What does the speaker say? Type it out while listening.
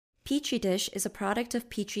Petri Dish is a product of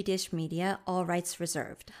Petri Dish Media, all rights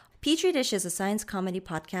reserved. Petri Dish is a science comedy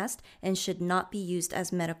podcast and should not be used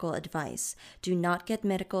as medical advice. Do not get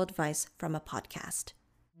medical advice from a podcast.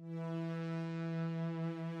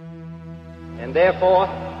 And therefore,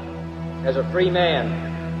 as a free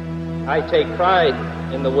man, I take pride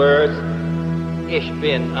in the words, Ich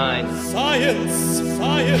bin ein Science!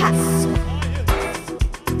 Science!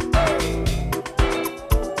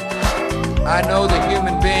 I know the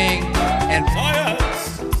human being and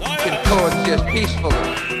Science! can coexist peacefully.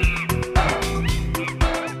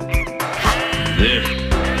 This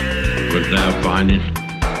was thou findest.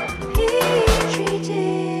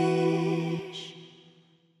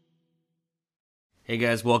 Hey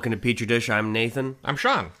guys, welcome to Petri Dish. I'm Nathan. I'm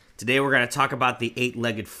Sean. Today we're going to talk about the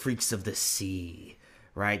eight-legged freaks of the sea,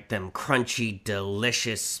 right? Them crunchy,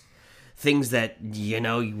 delicious things that,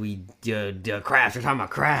 we, crabs. We're talking about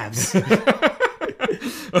crabs.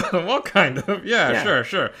 What kind of? Yeah,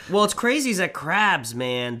 sure. Well, it's crazy is that crabs,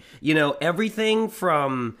 man, everything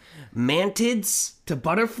from mantids to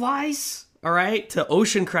butterflies, all right, to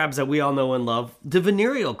ocean crabs that we all know and love, to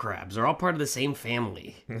venereal crabs are all part of the same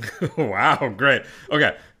family. Wow, great.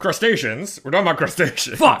 Okay, crustaceans. We're talking about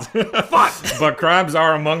crustaceans. Fuck! But crabs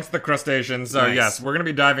are amongst the crustaceans, so Nice. yes, we're going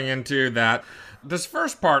to be diving into that. This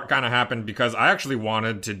first part kind of happened because I actually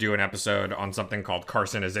wanted to do an episode on something called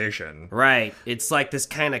carcinization. Right. It's like this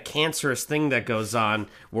kind of cancerous thing that goes on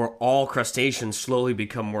where all crustaceans slowly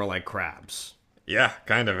become more like crabs. Yeah,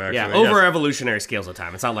 kind of, actually. Yeah, over yes. evolutionary scales of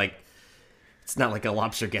time. It's not like a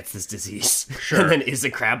lobster gets this disease. Sure. And then is a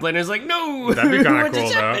crab later is like, no. That'd be kind what of cool,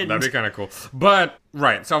 just though. happened? That'd be kind of cool. But,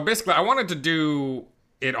 right, so basically I wanted to do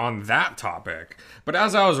it on that topic. But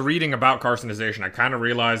as I was reading about carcinization, I kind of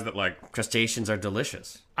realized that, Crustaceans are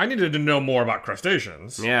delicious. I needed to know more about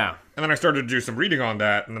crustaceans. Yeah. And then I started to do some reading on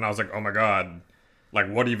that, and then I was like, oh my god,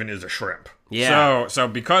 what even is a shrimp? Yeah. So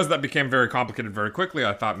because that became very complicated very quickly,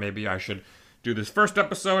 I thought maybe I should do this first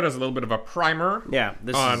episode as a little bit of a primer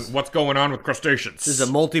on what's going on with crustaceans. This is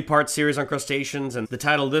a multi-part series on crustaceans, and the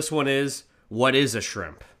title of this one is, What is a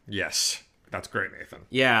Shrimp? Yes. That's great, Nathan.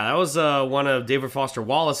 Yeah, that was one of David Foster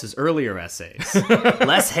Wallace's earlier essays.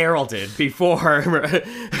 Less heralded before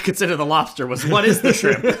Consider the Lobster was, What is the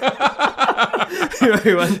Shrimp?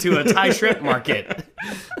 He went to a Thai shrimp market.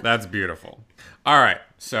 That's beautiful. All right,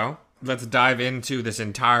 so let's dive into this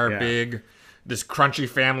entire this crunchy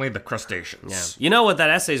family, the crustaceans. Yeah. You know what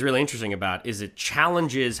that essay is really interesting about is it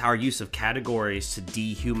challenges our use of categories to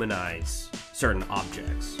dehumanize certain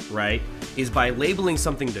objects, right? Is by labeling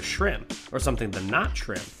something to shrimp or something to not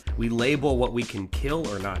shrimp, we label what we can kill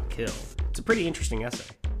or not kill. It's a pretty interesting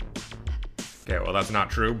essay. Okay, well, that's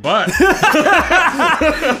not true, but...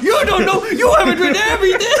 You don't know! You haven't read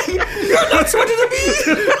everything! You're not sweating the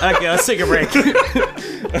bee! Okay, let's take a break.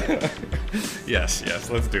 Yes,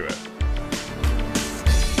 let's do it.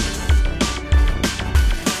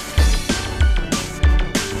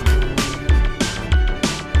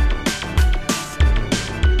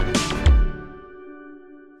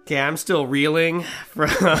 Okay, I'm still reeling from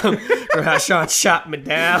how Sean shot me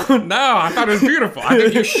down. No, I thought it was beautiful. I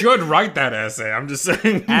think you should write that essay. I'm just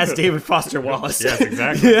saying. As David Foster Wallace. Yes,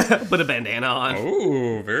 exactly. Yeah, put a bandana on.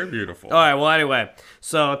 Ooh, very beautiful. All right, well, anyway.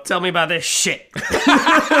 So, tell me about this shit.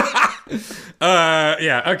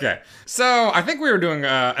 Okay. So, I think we were doing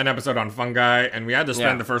an episode on fungi, and we had to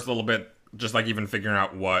spend the first little bit just even figuring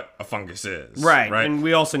out what a fungus is. Right, and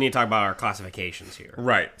we also need to talk about our classifications here.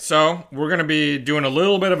 Right, so we're going to be doing a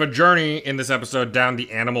little bit of a journey in this episode down the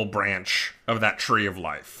animal branch of that tree of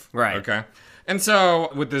life. Right. Okay? And so,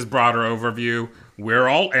 with this broader overview, we're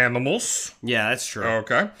all animals. Yeah, that's true.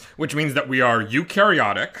 Okay. Which means that we are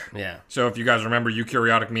eukaryotic. Yeah. So if you guys remember,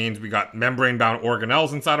 eukaryotic means we got membrane-bound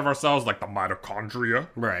organelles inside of our cells, like the mitochondria.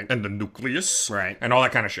 Right. And the nucleus. Right. And all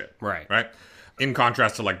that kind of shit. Right. Right? In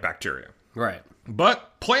contrast to, bacteria. Right.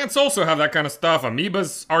 But plants also have that kind of stuff.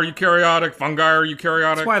 Amoebas are eukaryotic. Fungi are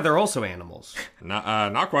eukaryotic. That's why they're also animals.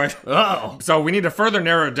 Not quite. Oh. So we need to further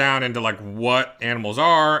narrow it down into, what animals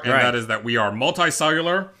are, and that is that we are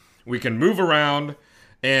multicellular. We can move around,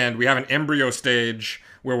 and we have an embryo stage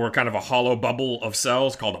where we're kind of a hollow bubble of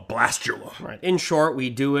cells called a blastula. Right. In short,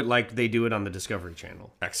 we do it like they do it on the Discovery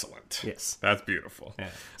Channel. Excellent. Yes. That's beautiful. Yeah.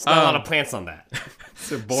 It's not a lot of plants on that.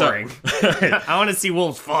 It's boring. I want to see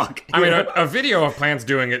wolves fuck. I mean, a video of plants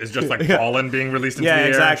doing it is just pollen being released into the air.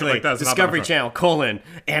 Exactly. Like that. Discovery Channel,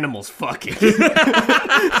 animals fucking.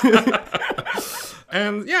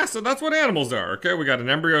 And so that's what animals are, okay? We got an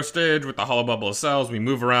embryo stage with the hollow bubble of cells. We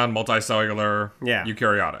move around, multicellular,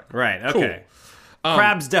 eukaryotic. Right, okay. Cool.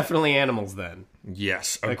 Crabs definitely animals then.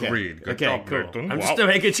 Yes, agreed. Good Okay, job, cool. Nathan. I'm Wow. just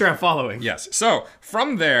making sure I'm following. Yes. So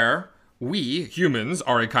from there, we humans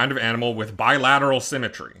are a kind of animal with bilateral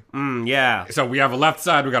symmetry. Yeah. So we have a left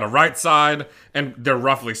side, we got a right side, and they're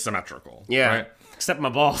roughly symmetrical. Yeah. Right? Except my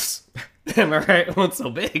balls. Am I right? One's so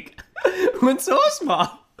big. One's so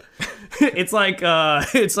small. It's like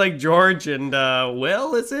George and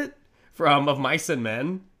Will, is it? From Of Mice and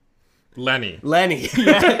Men. Lenny. Lenny.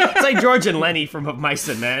 Yeah. It's like George and Lenny from Of Mice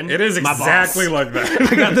and Men. It is My exactly balls. like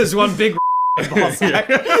that. I got this one big ball sack.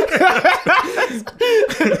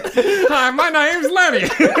 Hi, my name's Lenny.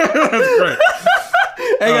 That's great.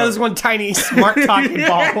 I got this one tiny smart talking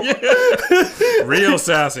ball. Real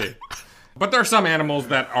sassy. But there are some animals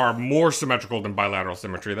that are more symmetrical than bilateral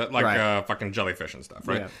symmetry, that like Right. fucking jellyfish and stuff,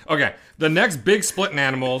 right? Yeah. Okay, the next big split in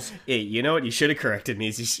animals. Hey, you know what? You should have corrected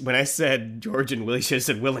me. When I said George and Will, you should have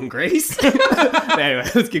said Will and Grace. Anyway,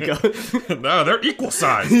 let's keep going. No, they're equal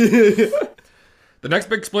size. The next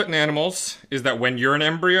big split in animals is that when you're an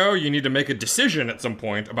embryo, you need to make a decision at some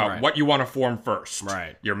point about Right. what you want to form first.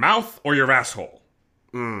 Right. Your mouth or your asshole.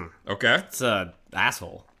 Okay? It's a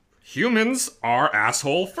asshole. Humans are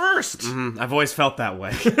asshole first. I've always felt that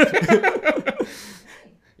way.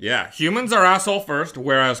 Yeah, humans are asshole first,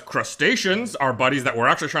 whereas crustaceans, our buddies that we're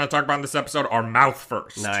actually trying to talk about in this episode, are mouth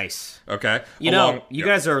first. Nice. Okay? You know, you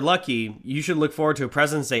guys are lucky. You should look forward to a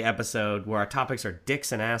President's Day episode where our topics are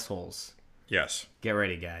dicks and assholes. Yes. Get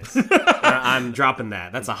ready, guys. I'm dropping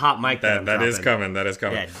that. That's a hot mic that I'm That is dropping. coming. That is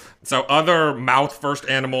coming. Yeah. So other mouth-first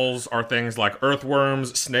animals are things like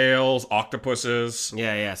earthworms, snails, octopuses.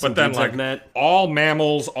 Yeah. Some But then, dudes like, I've met. all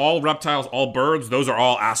mammals, all reptiles, all birds, those are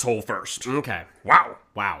all asshole first. Okay. Wow.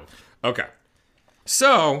 Okay.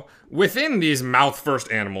 So, within these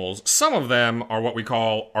mouth-first animals, some of them are what we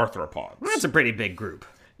call arthropods. That's a pretty big group.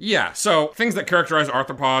 Yeah, so things that characterize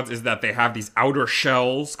arthropods is that they have these outer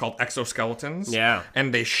shells called exoskeletons. Yeah.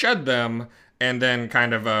 And they shed them and then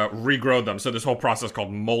kind of regrow them. So this whole process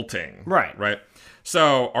called molting. Right. Right.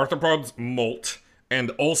 So arthropods molt and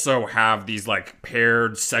also have these like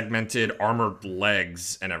paired, segmented, armored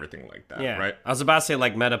legs and everything like that. Yeah. Right. I was about to say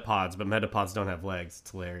like metapods, but metapods don't have legs. It's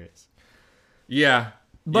hilarious. Yeah.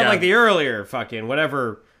 But yeah. like the earlier fucking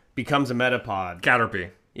whatever becomes a metapod. Caterpie.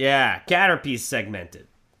 Yeah. Caterpie's segmented.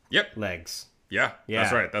 Yep. Legs. Yeah,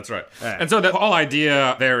 Yeah. that's right. Yeah. And so the whole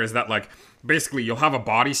idea there is that, like, basically you'll have a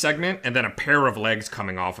body segment and then a pair of legs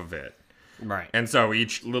coming off of it. Right. And so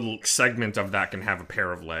each little segment of that can have a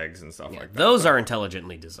pair of legs and stuff like that. Those are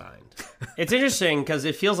intelligently designed. It's interesting because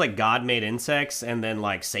it feels like God made insects and then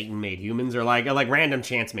like Satan made humans, or like random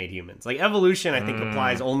chance made humans. Like evolution, I think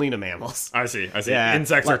applies only to mammals. I see. Yeah,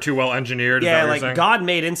 Insects are like- too well engineered. Yeah, is that what like you're saying? God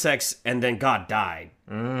made insects and then God died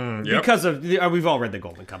Yep. because of we've all read the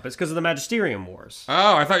Golden Compass because of the Magisterium Wars.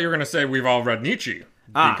 Oh, I thought you were going to say we've all read Nietzsche.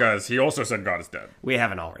 Because he also said God is dead. We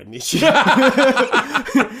haven't all read Nietzsche.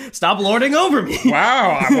 Stop lording over me.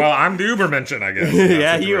 Wow. Well, I'm the Ubermensch, I guess. in that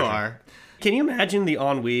Yeah, you situation. are. Can you imagine the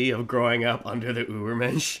ennui of growing up under the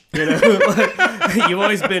Ubermensch? You know, like, you've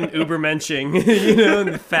always been Ubermensching, you know,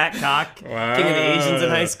 and the fat cock, king of the Asians in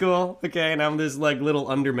high school. Okay, and I'm this like little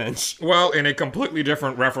undermensch. Well, in a completely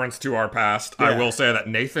different reference to our past, I Yeah. will say that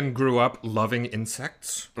Nathan grew up loving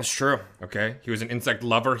insects. That's true. Okay, he was an insect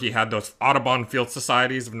lover. He had those Audubon Field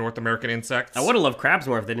Societies of North American insects. I would have loved crabs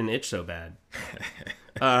more if they didn't itch so bad.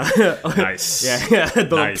 Nice. Yeah, the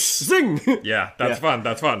Nice. Zing. Yeah, that's fun.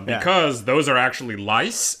 That's fun. Yeah. Because those are actually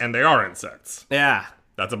lice and they are insects. Yeah,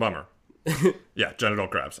 That's a bummer. Yeah, genital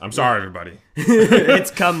crabs. I'm sorry, everybody.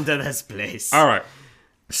 it's come to this place. All right.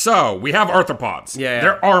 So, we have arthropods. Yeah.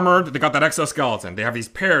 They're armored. They got that exoskeleton. They have these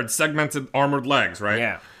paired, segmented, armored legs, right?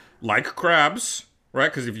 Yeah. Like crabs,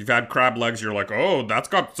 right? Because if you've had crab legs, you're like, oh, that's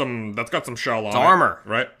got some shell on it. armor.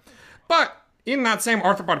 Right? But in that same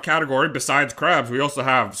arthropod category, besides crabs, we also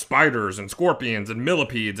have spiders and scorpions and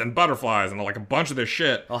millipedes and butterflies and like a bunch of this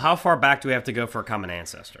shit. Well, how far back do we have to go for a common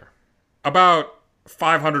ancestor? About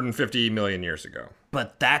 550 million years ago.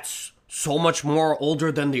 But that's so much more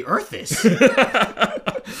older than the Earth is.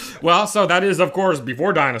 Well, so that is, of course,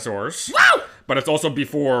 before dinosaurs. Wow! But it's also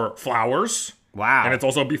before flowers. Wow. And it's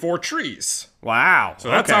also before trees. Wow. So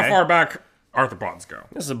that's how far back arthropods go.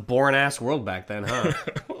 This is a boring-ass world back then, huh?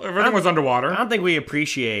 Well, everything was underwater. I don't think we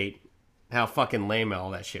appreciate how fucking lame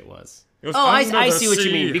all that shit was. It was Oh, I under the see what you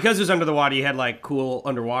sea. mean. Because it was under the water, you had, like, cool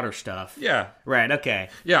underwater stuff. Yeah. Right, okay.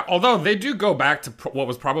 Yeah, although they do go back to what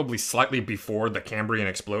was probably slightly before the Cambrian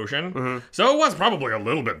explosion. So it was probably a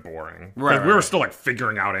little bit boring. Right, Because we were right. still, like,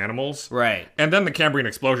 figuring out animals. Right. And then the Cambrian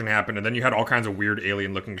explosion happened, and then you had all kinds of weird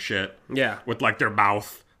alien-looking shit. Yeah. With, like, their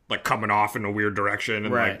mouth, like, coming off in a weird direction,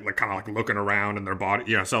 and, Right. like kind of, like, looking around in their body.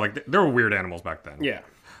 You know, so, like, there were weird animals back then. Yeah.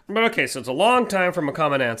 But okay, so it's a long time from a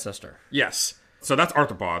common ancestor. Yes. So that's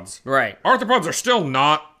arthropods. Right. Arthropods are still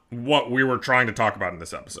not what we were trying to talk about in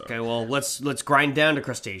this episode. Okay, well, let's grind down to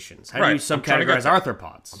crustaceans. How do Right, you I'm trying to get subcategorize there.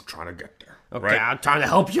 arthropods? I'm trying to get there. Okay, Right? I'm trying to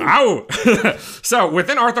help you. Ow! So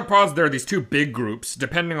within arthropods, there are these two big groups,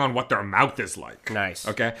 depending on what their mouth is like. Nice.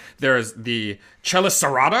 Okay? There's the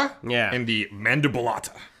Chelicerata Yeah. and the Mandibulata.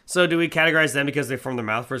 So do we categorize them because they form their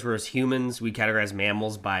mouth first, whereas humans, we categorize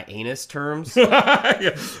mammals by anus terms?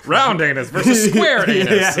 Yeah, round anus versus square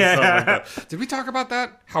anus. Yeah, and stuff like that. Did we talk about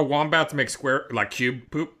that? How wombats make square, like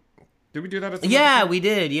cube poop? Did we do that? As Yeah, we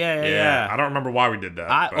did. Yeah. I don't remember why we did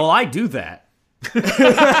that. I do that.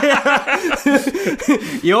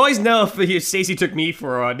 You always know if Stacey took me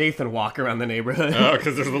for a Nathan walk around the neighborhood. Oh,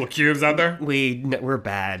 because there's little cubes out there? We're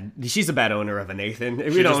bad. She's a bad owner of a Nathan.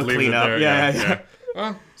 We She just don't leaves clean it up. there. Yeah.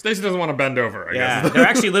 Well, Stacey doesn't want to bend over, I Yeah, guess. they're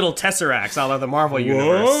actually little tesseracts out of the Marvel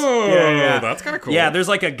universe. Whoa, Yeah. that's kind of cool. Yeah, there's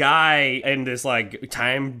like a guy in this like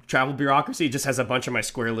time travel bureaucracy just has a bunch of my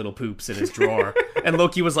square little poops in his drawer. And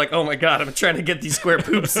Loki was like, "Oh my god, I've been trying to get these square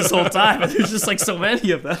poops this whole time, and there's just like so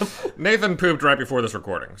many of them." Nathan pooped right before this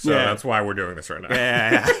recording, so Yeah. that's why we're doing this right now.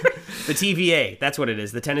 Yeah. The TVA, that's what it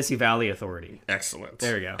is, the Tennessee Valley Authority. Excellent.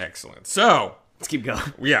 There we go. Excellent. So, Let's keep going.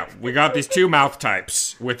 yeah, we got these two mouth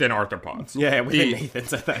types within arthropods. Yeah, within The-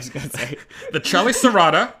 Nathan's, I thought I was gonna say. The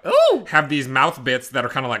Chelicerata Ooh! have these mouth bits that are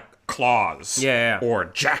kind of like claws. Yeah. Or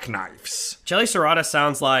jackknives. Chelicerata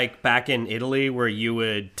sounds like back in Italy where you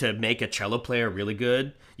would, to make a cello player really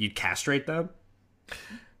good, you'd castrate them.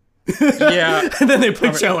 Yeah. And then they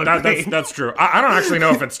put cello That's true. I don't actually know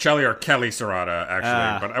if it's Chelly or Kelly Serrata,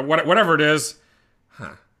 actually. But whatever it is,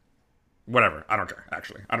 whatever. I don't care,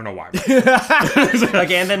 actually. I don't know why.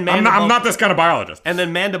 Okay, and then I'm not this kind of biologist. And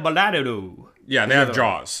then mandibulado. Yeah, they have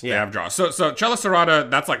jaws. They Yeah. have jaws. So Chelicerata,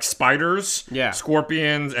 that's like spiders, Yeah.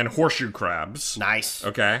 scorpions, and horseshoe crabs. Nice.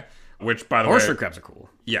 Okay? Which, by the Horseshoe way, crabs are cool.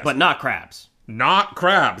 Yes. But not crabs. not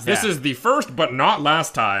crabs. This Yeah. is the first but not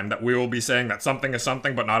last time that we will be saying that something is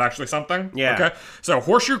something but not actually something. Yeah. Okay? So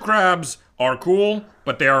horseshoe crabs are cool,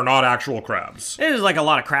 but they are not actual crabs. There's like a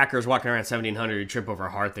lot of crackers walking around 1700 who trip over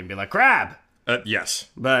a hearth and be like, crab! Yes,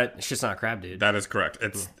 But it's just not a crab, dude. that is correct.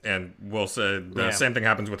 It's and we'll say the Yeah. same thing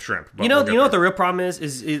happens with shrimp. But You know, we'll get you know what there. the real problem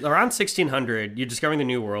is around 1600, you're discovering the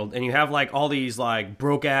New World, and you have like all these like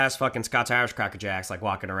broke ass fucking Scots Irish crackerjacks like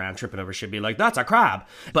walking around tripping over shit, be like, that's a crab.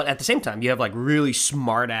 But at the same time, you have like really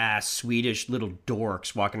smart ass Swedish little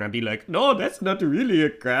dorks walking around, be like, no, that's not really a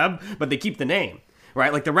crab, but they keep the name.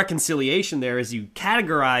 Right? Like the reconciliation there is you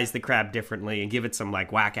categorize the crab differently and give it some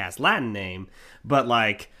like whack ass Latin name, but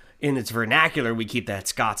like in its vernacular, we keep that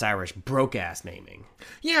Scots Irish broke ass naming.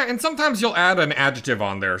 Yeah, and sometimes you'll add an adjective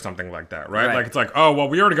on there or something like that, right? Right. Like it's like, oh, well,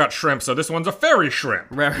 we already got shrimp, so this one's a fairy shrimp.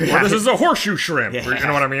 Right, Or right. this is a horseshoe shrimp. Yeah. Or, you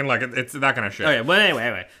know what I mean? Like it's that kind of shit. Okay, but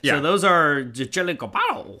anyway. Yeah. So those are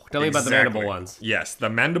Jellicopao. Tell me about the mandible ones. Yes, the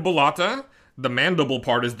mandibulata. The mandible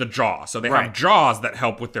part is the jaw. So they Right. have jaws that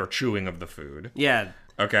help with their chewing of the food. Yeah.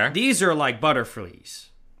 Okay? These are like butterflies.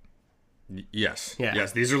 Yes. Yeah.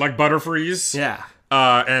 Yes, these are like butterflies. Yeah.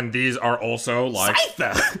 And these are also like...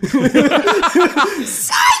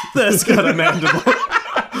 Scyther's got a mandible.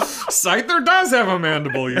 Scyther does have a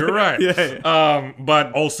mandible, you're right. Yeah.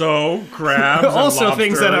 But also crabs and Also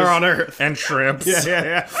things that are on lobsters Earth. And shrimps.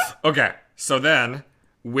 Yeah. Okay, so then,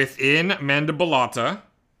 within mandibulata,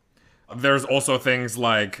 there's also things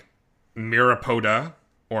like myriapoda,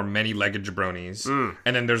 or many-legged jabronis,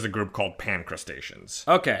 and then there's a group called pancrustaceans.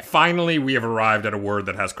 Okay. Finally, we have arrived at a word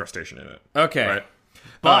that has crustacean in it. Okay. Right?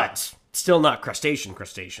 But still not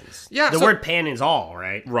crustaceans. Yeah, The so- word pan is all,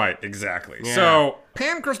 right? Right, exactly. Yeah. So,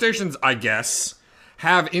 pancrustaceans, I guess,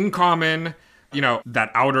 have in common, you know,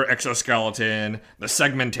 that outer exoskeleton, the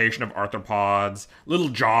segmentation of arthropods, little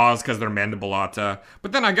jaws because they're mandibulata.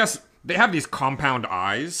 But then I guess they have these compound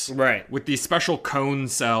eyes. Right. With these special cone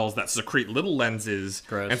cells that secrete little lenses.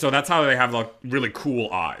 Gross. And so that's how they have like really cool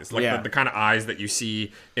eyes. Like Yeah. the kind of eyes that you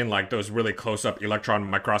see in like those really close-up electron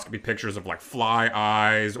microscopy pictures of like fly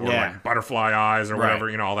eyes or Yeah. like butterfly eyes or whatever,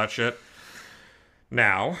 Right. you know, all that shit.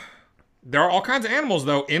 Now, there are all kinds of animals,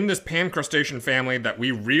 though, in this pancrustacean family that we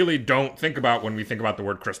really don't think about when we think about the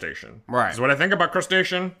word crustacean. Right. So when I think about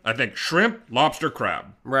crustacean, I think shrimp, lobster,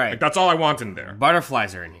 crab. Right. Like, that's all I want in there.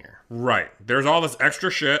 Butterflies are in here. Right. There's all this extra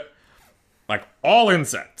shit, like all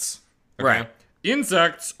insects. Okay? Right.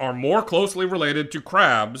 Insects are more closely related to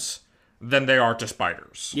crabs than they are to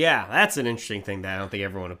spiders. Yeah, that's an interesting thing that I don't think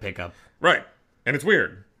everyone would pick up. Right. And it's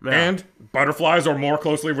weird. Yeah. And butterflies are more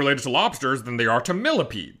closely related to lobsters than they are to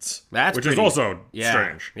millipedes. That's which pretty- is also Yeah.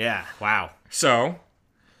 strange. Yeah. Wow. So,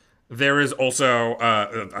 There is also,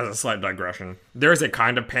 as a slight digression, there is a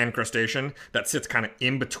kind of pan crustacean that sits kind of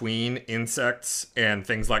in between insects and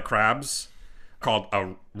things like crabs called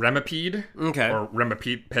a remipede or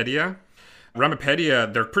Remipedia.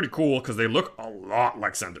 Remipedia, they're pretty cool because they look a lot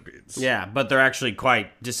like centipedes. Yeah, but they're actually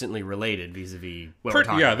quite distantly related vis-a-vis what we're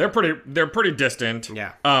talking about. They're pretty distant.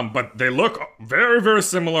 Yeah. But they look very, very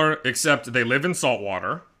similar, except they live in salt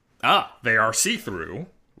water. Oh. They are see-through.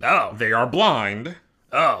 Oh. They are blind.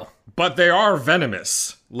 Oh. But they are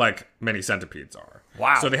venomous, like many centipedes are.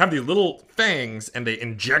 Wow. So they have these little fangs, and they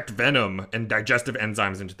inject venom and digestive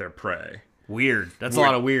enzymes into their prey. Weird. That's a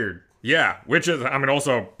lot of weird. Yeah, which is, I mean,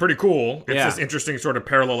 also pretty cool. It's Yeah. this interesting sort of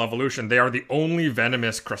parallel evolution. They are the only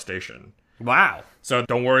venomous crustacean. Wow. So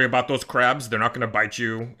don't worry about those crabs. They're not going to bite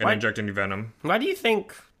you and What? inject any venom. Why do you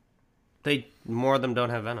think more of them don't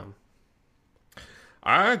have venom?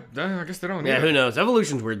 I guess they don't. Yeah, either. who knows?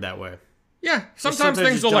 Evolution's weird that way. Yeah, sometimes just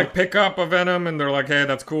things will don't- like pick up a venom and they're like, hey,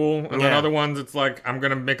 that's cool. And then Yeah. other ones, it's like, I'm going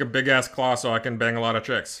to make a big ass claw so I can bang a lot of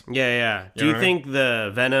chicks. Yeah, yeah. Do know you what I mean? think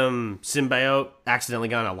the venom symbiote accidentally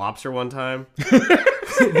got on a lobster one time?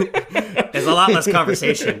 There's a lot less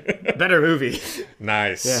conversation. Better movie.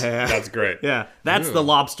 Nice. Yeah. That's great. Yeah, that's the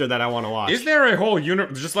lobster that I want to watch. Is there a whole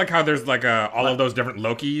universe, just like how there's like all of those different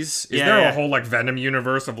Lokis? Is Yeah, there yeah. a whole like venom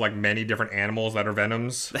universe of like many different animals that are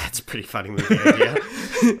venoms? That's a pretty funny movie idea.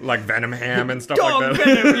 Like Venom Ham and stuff Dog like that?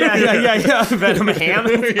 venom. Yeah. Venom ham.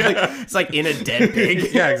 It's like in a dead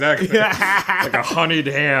pig. Yeah, exactly. Like a honeyed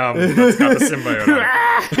ham that's got the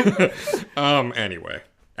symbiote on it. Anyway,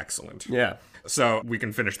 excellent. Yeah. So we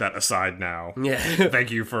can finish that aside now. Yeah.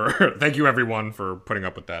 Thank you everyone for putting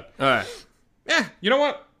up with that. All right. Yeah, you know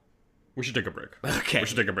what? We should take a break. Okay. We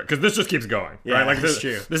should take a break because this just keeps going. Yeah, right? Like that's this,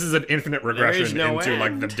 true. This is an infinite regression no into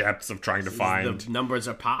like end. the depths of trying to find The numbers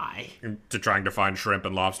are pi. shrimp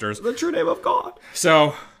and lobsters. The true name of God.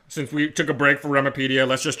 So since we took a break for Remipedia,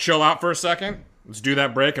 let's just chill out for a second. Let's do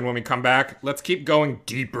that break, and when we come back, let's keep going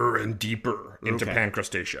deeper and deeper into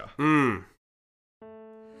Pancrustacea.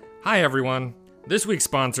 Hi everyone. This week's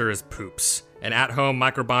sponsor is Poops, an at-home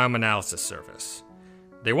microbiome analysis service.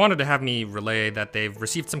 They wanted to have me relay that they've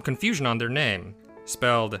received some confusion on their name,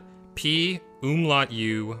 spelled P-U-P-S.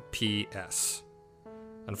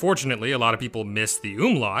 Unfortunately, a lot of people miss the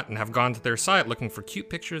umlaut and have gone to their site looking for cute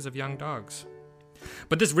pictures of young dogs.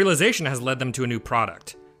 But this realization has led them to a new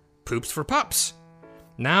product, Poops for Pups.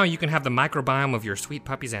 Now you can have the microbiome of your sweet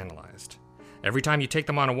puppies analyzed. Every time you take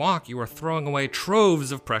them on a walk, you are throwing away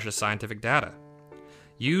troves of precious scientific data.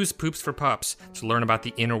 Use Poops for Pups to learn about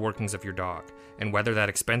the inner workings of your dog and whether that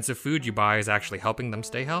expensive food you buy is actually helping them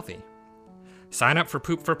stay healthy. Sign up for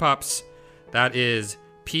Poop for Pups. That is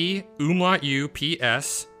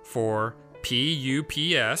P-U-P-S for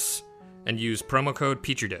P-U-P-S and use promo code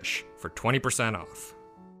PetriDish for 20% off.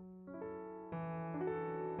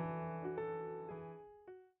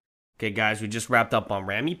 Okay, guys, we just wrapped up on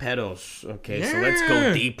Ramipedos. Okay, so let's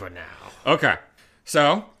go deeper now. Okay,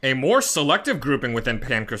 so a more selective grouping within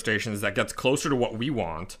pancrustaceans that gets closer to what we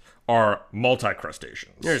want are multicrustaceans.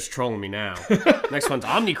 You're just trolling me now. Next one's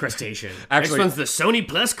Omnicrustacean. Actually- Next one's the Sony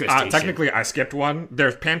Plus crustacean. Technically, I skipped one.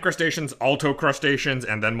 There's pancrustaceans, altocrustaceans,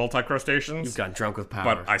 and then multicrustaceans. You've gotten drunk with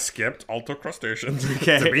power. But I skipped altocrustaceans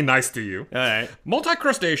Okay. to be nice to you. All right.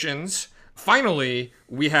 Multicrustaceans, finally,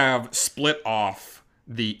 we have split off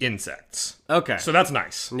the insects. Okay. So that's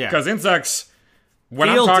nice. Yeah. Because insects, when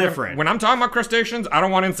Feel I'm talking different. when I'm talking about crustaceans, I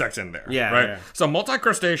don't want insects in there. Yeah, Right? yeah. So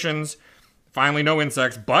multicrustaceans, finally no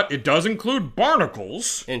insects, but it does include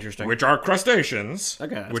barnacles. Interesting. Which are crustaceans.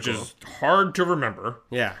 Okay, that's which cool. is hard to remember.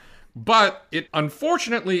 Yeah. But it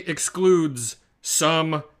unfortunately excludes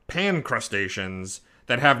some pancrustaceans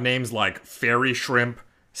that have names like fairy shrimp,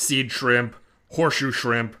 seed shrimp, horseshoe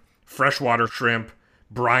shrimp, freshwater shrimp,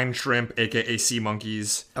 brine shrimp, aka sea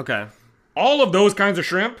monkeys. Okay. All of those kinds of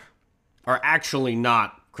shrimp Are actually not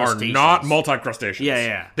are crustaceans. not multicrustaceans. Yeah,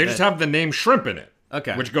 yeah. They just have the name shrimp in it.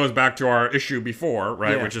 Okay. Which goes back to our issue before,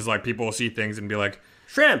 right? Yeah. Which is like people will see things and be like,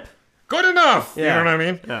 Shrimp. good enough! Yeah. You know what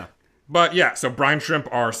I mean? Yeah. But yeah, so brine shrimp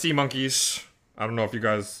are sea monkeys. I don't know if you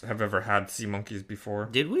guys have ever had sea monkeys before.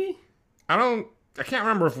 Did we? I can't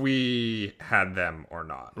remember if we had them or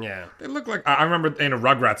not. Yeah. They look like, I remember in a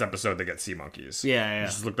Rugrats episode they get sea monkeys. Yeah, yeah. They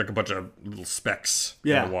just look like a bunch of little specks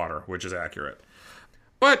Yeah. in the water, which is accurate.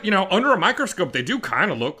 But, you know, under a microscope, they do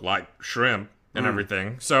kind of look like shrimp and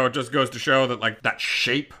everything. So it just goes to show that, like, that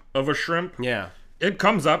shape of a shrimp, Yeah. it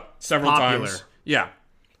comes up several Popular. times. Yeah.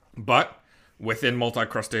 But within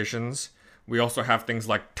multicrustaceans, we also have things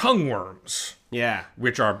like tongue worms, Yeah.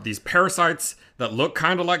 which are these parasites that look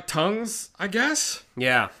kind of like tongues, I guess.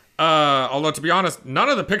 Yeah. Although, to be honest, none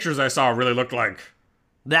of the pictures I saw really looked like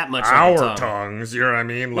That much like our a tongue. tongues, you know what I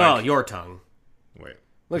mean? Like, Well, your tongue. wait,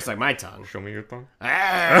 Looks like my tongue. show me your tongue.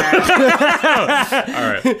 Ah.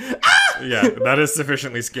 All right. Yeah, that is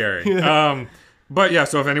sufficiently scary. But yeah,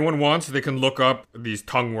 so if anyone wants, they can look up these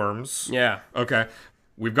tongue worms. Yeah. Okay.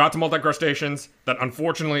 We've got some multi-crustaceans. That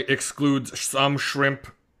unfortunately excludes some shrimp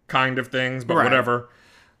kind of things, but Right. whatever.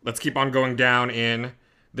 Let's keep on going down in.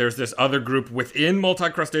 There's this other group within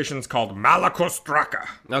multi-crustaceans called Malacostraca.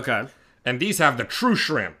 Okay. And these have the true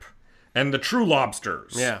shrimp and the true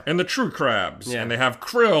lobsters. Yeah. And the true crabs. Yeah. And they have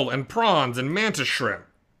krill and prawns and mantis shrimp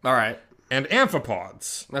All right. and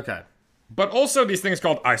amphipods. Okay. But also these things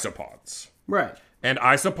called isopods. Right. And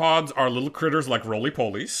isopods are little critters like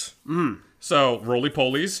roly-polies. So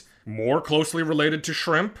roly-polies, more closely related to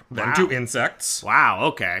shrimp than to insects. Wow.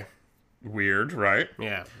 Okay. Weird, right?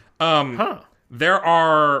 Yeah. There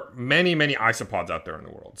are many, many isopods out there in the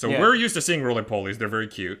world. So Yeah. we're used to seeing roly-polies. They're very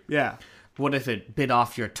cute. Yeah. What if it bit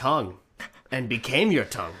off your tongue and became your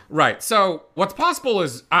tongue? Right. So what's possible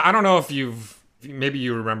is, I don't know if maybe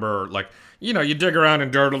you remember, like, you know, you dig around in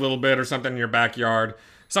dirt a little bit or something in your backyard.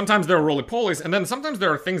 Sometimes there are roly-polies, and then sometimes there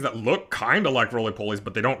are things that look kind of like roly-polies,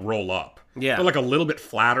 but they don't roll up. Yeah. They're like a little bit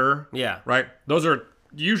flatter. Yeah. Right? Those are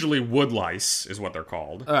usually wood lice is what they're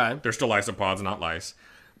called. All right. They're still isopods, not lice.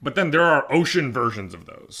 But then there are ocean versions of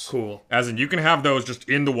those. Cool. As in, you can have those just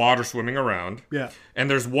in the water swimming around. Yeah. And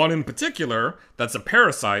there's one in particular that's a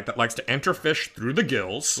parasite that likes to enter fish through the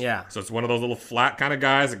gills. Yeah. So it's one of those little flat kind of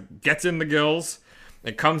guys that gets in the gills.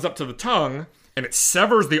 It comes up to the tongue, and it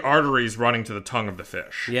severs the arteries running to the tongue of the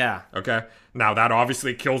fish. Yeah. Okay? Now, that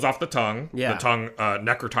obviously kills off the tongue. Yeah. The tongue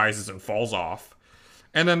necrotizes and falls off.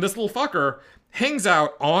 And then this little fucker hangs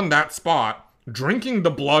out on that spot, drinking the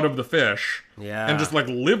blood of the fish. Yeah. And just like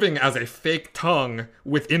living as a fake tongue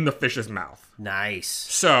within the fish's mouth. Nice.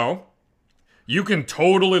 So, you can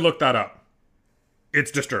totally look that up.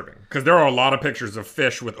 It's disturbing. Because there are a lot of pictures of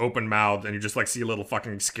fish with open mouths, and you just like see a little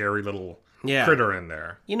fucking scary little critter in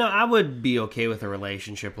there. You know, I would be okay with a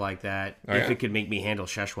relationship like that if yeah? it could make me handle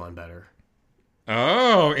Szechuan better.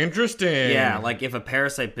 Oh, interesting. Yeah, like if a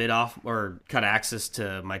parasite bit off or cut access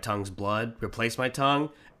to my tongue's blood, replaced my tongue,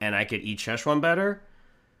 and I could eat Szechuan better.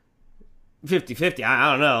 50-50,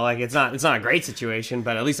 I don't know. Like it's not a great situation,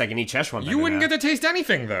 but at least I can eat Szechuan better. You wouldn't get to taste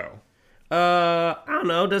anything, though. I don't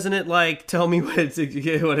know. Doesn't it like tell me what it's like?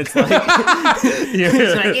 It's like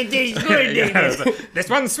it tastes good. Yeah, this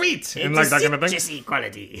one's sweet. And like that kind of thing. Citrusy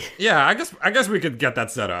quality. Yeah, I guess we could get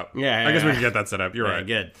that set up. Yeah, I guess we yeah. could get that set up. You're Yeah, right.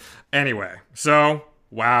 good. Anyway, so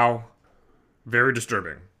wow, very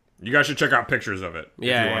disturbing. You guys should check out pictures of it.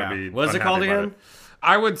 Yeah, if you wanna yeah. be What is it unhappy called about again? it.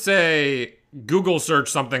 I would say Google search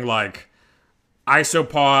something like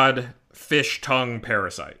isopod fish tongue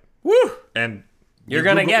parasite. Woo! And You're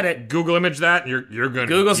gonna Google- get it. Google image that, and you're gonna.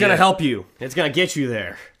 Google's get gonna it. help you. It's gonna get you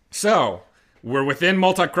there. So, we're within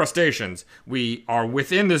multi-crustaceans. We are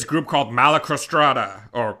within this group called Malacostrata,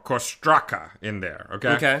 or Costraca in there, okay?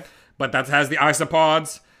 Okay. But that has the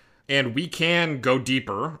isopods, and we can go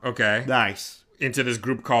deeper, okay, Nice. into this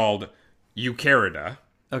group called Eucarida.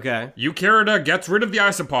 Okay. Eucarida gets rid of the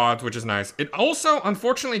isopods, which is nice. It also,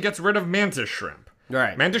 unfortunately, gets rid of mantis shrimp.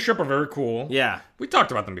 Right. Mantis shrimp are very cool. Yeah. We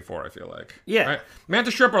talked about them before, I feel like. Yeah. Right?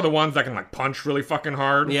 Mantis shrimp are the ones that can, like, punch really fucking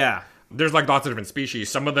hard. Yeah. There's like lots of different species.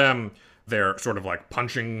 Some of them, they're sort of like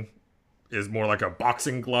punching is more like a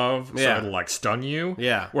boxing glove, so Yeah. it'll like stun you.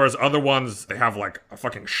 Yeah. Whereas other ones, they have like a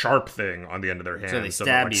fucking sharp thing on the end of their hand, they they'll,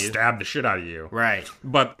 stab like, you. stab the shit out of you. Right.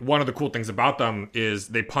 But one of the cool things about them is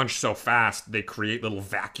they punch so fast, they create little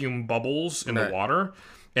vacuum bubbles in Right. the water,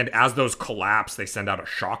 and as those collapse, they send out a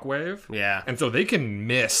shock wave. Yeah. And so they can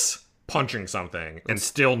miss punching something and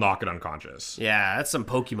still knock it unconscious. Yeah, that's some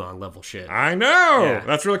Pokemon level shit. I know. Yeah.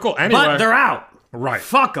 That's really cool. Anyway, But they're out. right.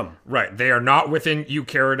 Fuck them. Right. They are not within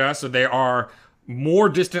Eucarida, so they are more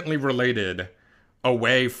distantly related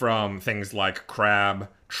away from things like crab,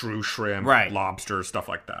 true shrimp, Right. lobster, stuff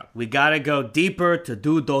like that. We gotta go deeper to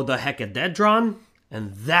Dodecahedron,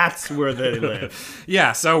 and that's where they live.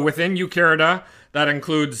 Yeah, so within Eucarida, that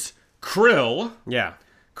includes krill. Yeah.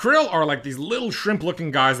 Krill are like these little shrimp-looking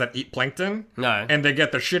guys that eat plankton. No. And they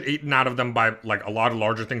get the shit eaten out of them by like a lot of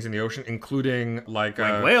larger things in the ocean, including like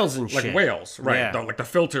whales and like shit. whales, right? Yeah. Like the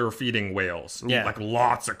filter-feeding whales. Yeah. Like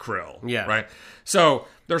lots of krill. Yeah. Right? So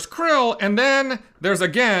there's krill, and then there's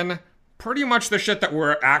again pretty much the shit that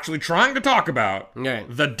we're actually trying to talk about. Right.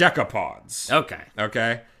 The decapods. Okay.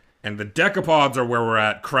 Okay? And the decapods are where we're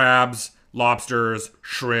at. Crabs, lobsters,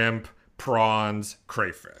 shrimp, prawns,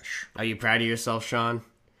 crayfish. Are you proud of yourself, Sean?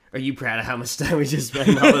 Are you proud of how much time we just spent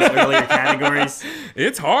on all those earlier categories?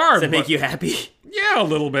 It's hard. Does it make you happy? Yeah, a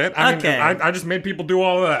little bit. I mean, I just made people do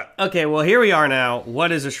all of that. Okay, well, here we are now.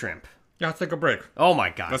 What is a shrimp? Yeah, let's take a break. Oh, my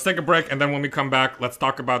God. Let's take a break, and then when we come back, let's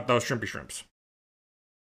talk about those shrimpy shrimps.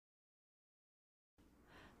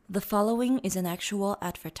 The following is an actual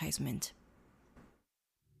advertisement.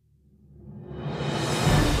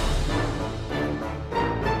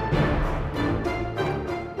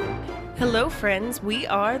 Hello, friends. We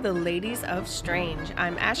are the Ladies of Strange.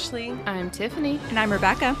 I'm Ashley. I'm Tiffany. And I'm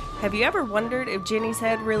Rebecca. Have you ever wondered if Jenny's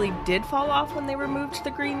head really did fall off when they removed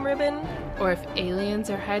the green ribbon? Or if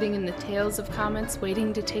aliens are hiding in the tails of comets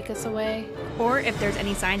waiting to take us away? Or if there's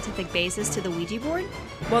any scientific basis to the Ouija board?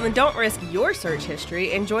 Well, then don't risk your search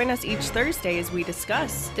history and join us each Thursday as we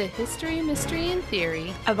discuss the history, mystery, and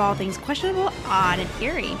theory of all things questionable, odd, and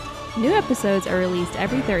eerie. New episodes are released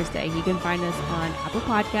every Thursday. You can find us on Apple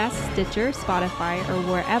Podcasts, Stitcher, Spotify, or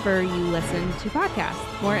wherever you listen to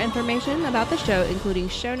podcasts. More information about the show, including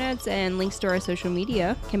show notes and links to our social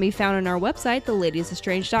media, can be found on our website,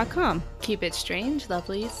 theladiesestrange.com. Keep it strange,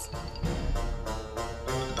 lovelies.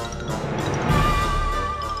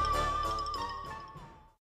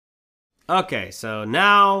 Okay, so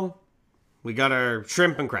now we got our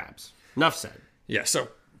shrimp and crabs. Enough said. Yeah, so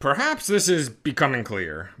perhaps this is becoming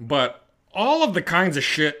clear, but all of the kinds of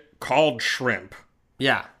shit called shrimp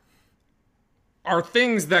are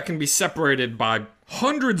things that can be separated by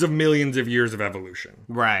hundreds of millions of years of evolution.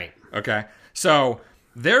 Right. Okay? So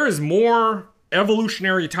there is more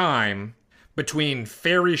evolutionary time between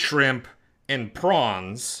fairy shrimp and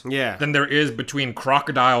prawns than there is between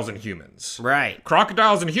crocodiles and humans. Right.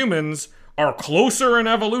 Crocodiles and humans are closer in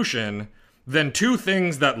evolution than two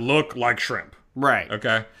things that look like shrimp. Right.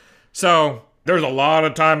 Okay. So there's a lot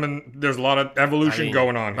of time and there's a lot of evolution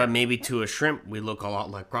going on here. But maybe to a shrimp, we look a lot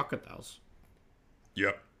like crocodiles.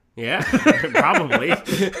 Yep. Yeah, probably.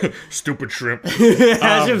 Stupid shrimp.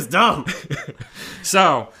 That shit's dumb.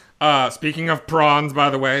 So, speaking of prawns, by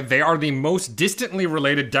the way, they are the most distantly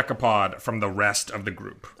related decapod from the rest of the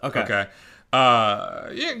group. Okay. Yeah,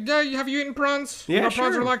 have you eaten prawns? Yeah, you know what sure.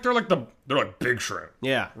 Prawns are like? They're like big shrimp.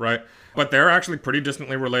 Yeah. Right? But they're actually pretty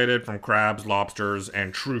distantly related from crabs, lobsters,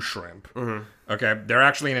 and true shrimp. Mm-hmm. Okay? They're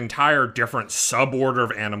actually an entire different suborder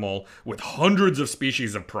of animal with hundreds of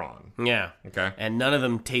species of prawn. Yeah. Okay? And none of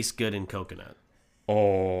them taste good in coconut.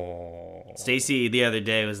 Oh. Stacy the other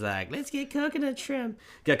day was like, let's get coconut shrimp.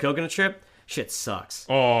 Got coconut shrimp? Shit sucks.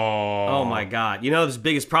 Oh my God. You know, the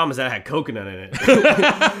biggest problem is that I had coconut in it.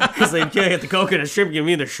 Because like, you can't get the coconut shrimp, give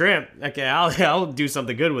me the shrimp. Okay, I'll do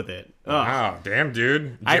something good with it. Ugh. Wow, damn,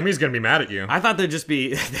 dude. Jimmy's going to be mad at you. I thought there'd just be...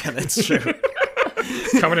 Yeah, that's true.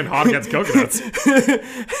 Coming in hot against coconuts.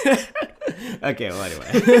 Okay, well,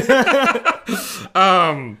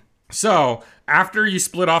 anyway. So, after you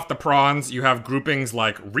split off the prawns, you have groupings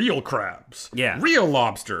like real crabs, real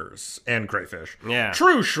lobsters, and crayfish,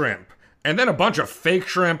 true shrimp, and then a bunch of fake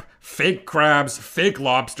shrimp, fake crabs, fake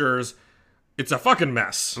lobsters. It's a fucking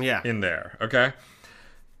mess in there, okay?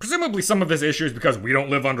 Presumably some of this issue is because we don't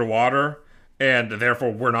live underwater, and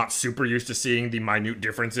therefore we're not super used to seeing the minute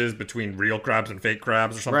differences between real crabs and fake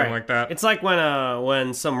crabs or something like that. It's like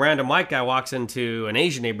when some random white guy walks into an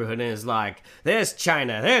Asian neighborhood and is like, there's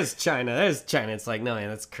China, there's China, there's China. It's like, no, man,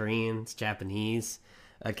 that's Korean, it's Japanese.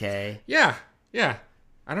 Okay. Yeah.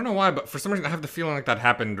 I don't know why, but for some reason I have the feeling like that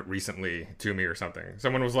happened recently to me or something.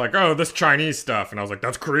 Someone was like, oh, this Chinese stuff. And I was like,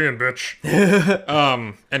 that's Korean, bitch.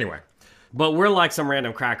 Anyway. But we're like some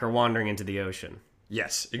random cracker wandering into the ocean.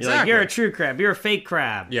 Yes, exactly. You're like, you're a true crab, you're a fake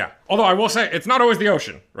crab. Yeah. Although I will say, it's not always the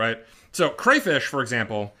ocean, right? So crayfish, for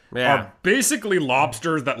example, are basically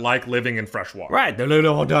lobsters that like living in fresh water. Right. They live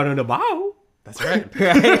all down in the bow. That's right.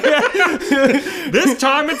 This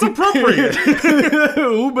time it's appropriate.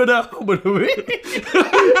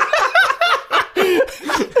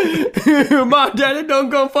 My daddy don't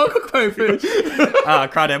go fuck a crayfish.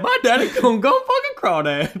 Crawdad. My daddy don't go fuck a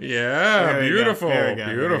crawdad. Yeah, beautiful.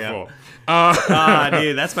 Beautiful.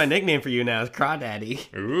 Dude, that's my nickname for you now, is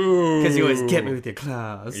Crawdaddy. Ooh. Because you always get me with your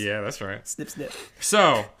claws. Yeah, that's right. Snip, snip.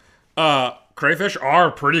 So, crayfish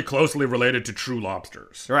are pretty closely related to true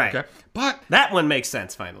lobsters. Right. Okay? But that one makes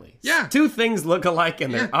sense, finally. Yeah. Two things look alike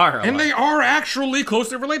and they are alike. And they are actually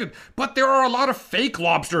closely related. But there are a lot of fake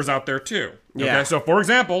lobsters out there, too. Yeah. Okay? So, for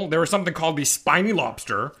example, there is something called the spiny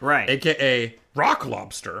lobster. Right. AKA rock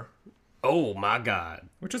lobster. Oh, my God.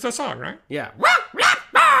 Which is a song, right? Yeah.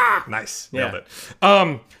 Nice. Nailed it.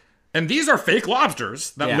 And these are fake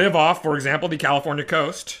lobsters that live off, for example, the California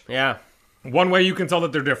coast. Yeah. One way you can tell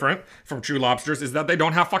that they're different from true lobsters is that they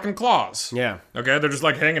don't have fucking claws. Yeah. Okay? They're just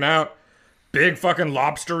like hanging out, big fucking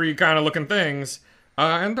lobstery kind of looking things.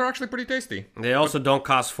 And they're actually pretty tasty. They also don't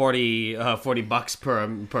cost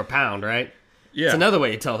 $40 per pound, right? Yeah. It's another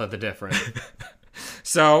way you tell that they're different.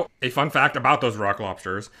 So, a fun fact about those rock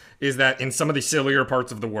lobsters is that in some of the sillier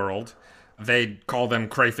parts of the world, they call them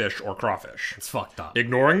crayfish or crawfish. It's fucked up.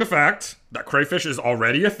 Ignoring the fact that crayfish is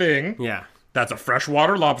already a thing. Yeah. That's a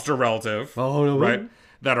freshwater lobster relative. Oh, no. Right?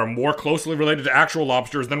 That are more closely related to actual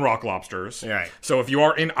lobsters than rock lobsters. Right. So if you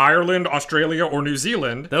are in Ireland, Australia, or New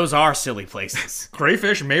Zealand... Those are silly places.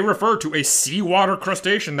 Crayfish may refer to a seawater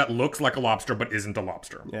crustacean that looks like a lobster but isn't a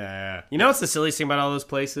lobster. Yeah. You know what's the silliest thing about all those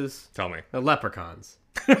places? Tell me. The leprechauns.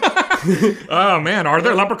 Oh, man. Are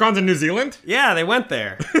there leprechauns in New Zealand? Yeah, they went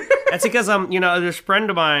there. That's because, there's a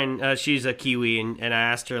friend of mine, she's a Kiwi, and I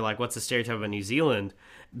asked her, like, what's the stereotype of New Zealand?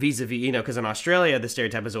 Vis-a-vis, because in Australia, the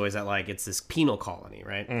stereotype is always that, like, it's this penal colony,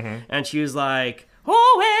 right? Mm-hmm. And she was like,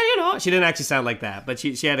 oh, well, she didn't actually sound like that, but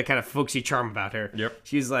she had a kind of folksy charm about her. Yep.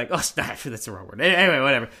 She's like, that's the wrong word. Anyway,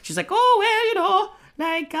 whatever. She's like, Australia's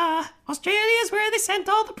where they sent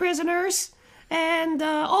all the prisoners and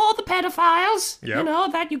all the pedophiles, yep.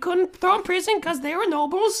 That you couldn't throw in prison because they were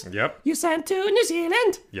nobles. Yep. You sent to New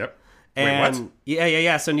Zealand. Yep. And, wait, what?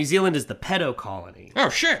 Yeah. So New Zealand is the pedo colony. Oh,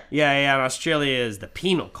 shit. Yeah. And Australia is the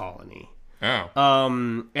penal colony.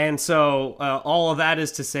 Oh. And so all of that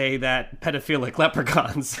is to say that pedophilic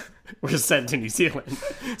leprechauns were sent to New Zealand.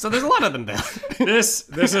 So there's a lot of them there. This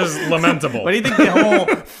is lamentable. What do you think the whole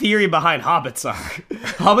theory behind hobbits are?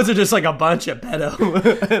 Hobbits are just like a bunch of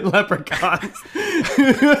pedo leprechauns.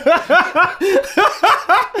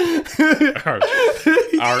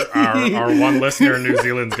 Our one listener in New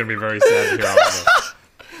Zealand's gonna be very sad to hear all of this.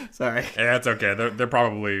 Sorry. Yeah, it's okay. They're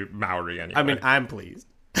probably Maori anyway. I mean, I'm pleased.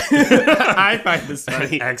 I find this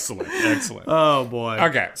funny. Excellent. Oh, boy.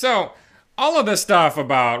 Okay, so all of this stuff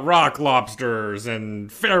about rock lobsters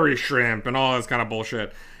and fairy shrimp and all this kind of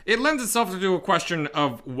bullshit, it lends itself to a question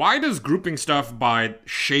of why does grouping stuff by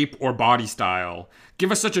shape or body style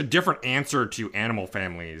give us such a different answer to animal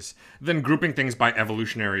families than grouping things by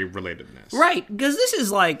evolutionary relatedness? Right, because this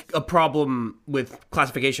is like a problem with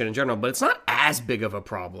classification in general, but it's not as big of a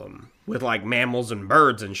problem with like mammals and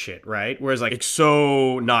birds and shit, right? Whereas like it's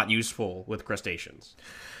so not useful with crustaceans.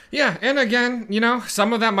 Yeah, and again,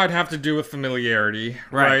 some of that might have to do with familiarity,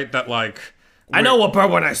 right? That like... I know a bird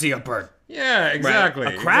when I see a bird. Yeah, exactly.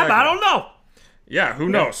 Right? A crab? Exactly. I don't know. Yeah, who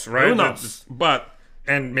knows, right? Who knows?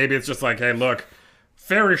 And maybe it's just like, hey, look,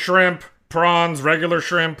 fairy shrimp, prawns, regular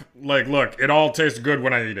shrimp, like, look, it all tastes good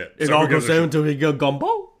when I eat it. It all goes down to a good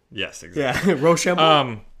gumbo? Yes, exactly. Yeah,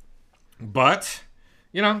 Rochambeau. But...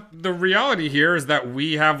 the reality here is that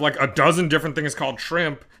we have like a dozen different things called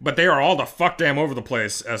shrimp, but they are all the fuck damn over the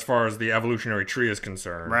place as far as the evolutionary tree is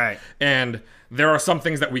concerned. Right. And there are some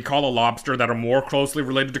things that we call a lobster that are more closely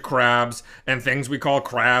related to crabs, and things we call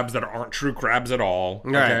crabs that aren't true crabs at all.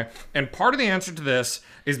 Right. Okay. And part of the answer to this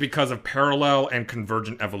is because of parallel and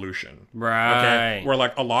convergent evolution. Right. Okay. Where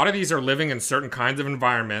like a lot of these are living in certain kinds of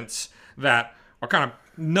environments that are kind of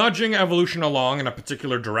nudging evolution along in a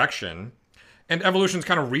particular direction. And evolution's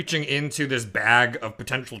kind of reaching into this bag of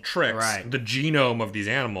potential tricks, the genome of these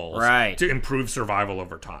animals, to improve survival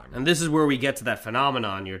over time. And this is where we get to that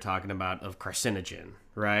phenomenon you're talking about of carcinogen,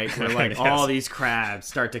 right? Where like all these crabs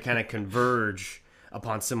start to kind of converge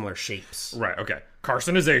upon similar shapes. Right, okay.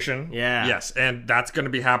 Carcinization. Yeah. Yes, and that's going to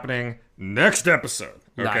be happening next episode.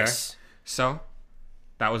 Okay? Nice. So...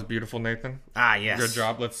 that was beautiful, Nathan. Ah, yes. Good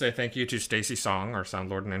job. Let's say thank you to Stacy Song, our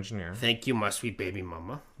sound lord and engineer. Thank you, my sweet baby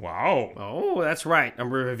mama. Wow. Oh, that's right.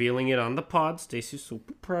 I'm revealing it on the pod. Stacy's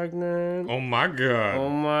super pregnant. Oh, my God. Oh,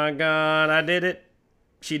 my God. I did it.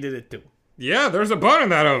 She did it, too. Yeah, there's a bun in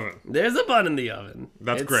that oven. There's a bun in the oven.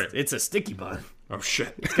 That's great. It's a sticky bun. Oh,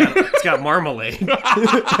 shit. It's got marmalade.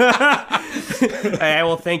 Hey,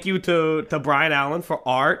 well, thank you to Brian Allen for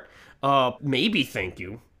art. Maybe thank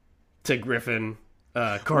you to Griffin...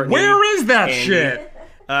 Courtney. Where is that shit?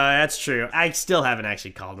 That's true. I still haven't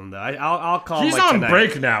actually called him though. I'll call him. He's on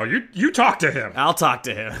break now. You talk to him. I'll talk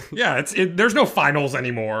to him. Yeah, there's no finals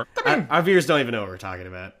anymore. I mean, our viewers don't even know what we're talking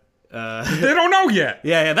about. They don't know yet.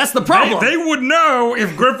 Yeah, that's the problem. They would know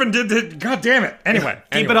if Griffin did it. God damn it. Anyway,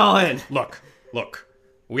 keep it all in. Look.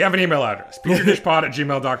 We have an email address,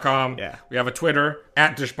 petridishpod@gmail.com. Yeah. We have a Twitter,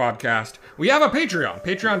 @dishpodcast. We have a Patreon,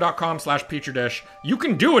 patreon.com/petriddish. You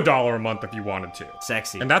can do $1 a month if you wanted to.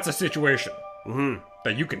 Sexy. And that's a situation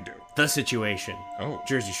that you can do. The situation. Oh.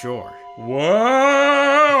 Jersey Shore.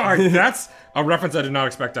 Whoa! That's a reference I did not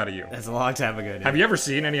expect out of you. That's a long time ago, dude. Have you ever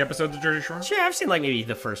seen any episodes of Jersey Shore? Sure, I've seen like maybe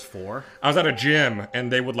the first 4. I was at a gym,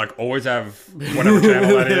 and they would like always have whatever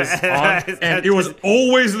channel that is on, and it was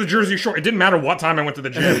always the Jersey Shore. It didn't matter what time I went to the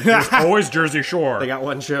gym. It was always Jersey Shore. They got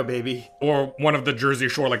one show, baby. Or one of the Jersey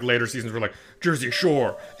Shore, like, later seasons were like, Jersey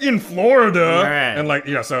Shore in Florida. Right. And like,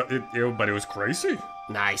 yeah, so but it was crazy.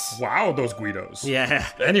 Nice. Wow, those Guidos. Yeah.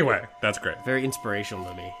 Anyway, that's great. Very inspirational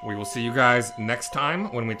to me. We will see you guys next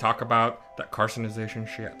time when we talk about that carcinization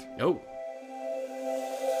shit. Oh.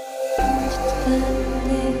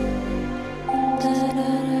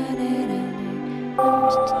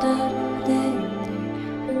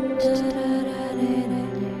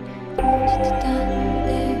 Da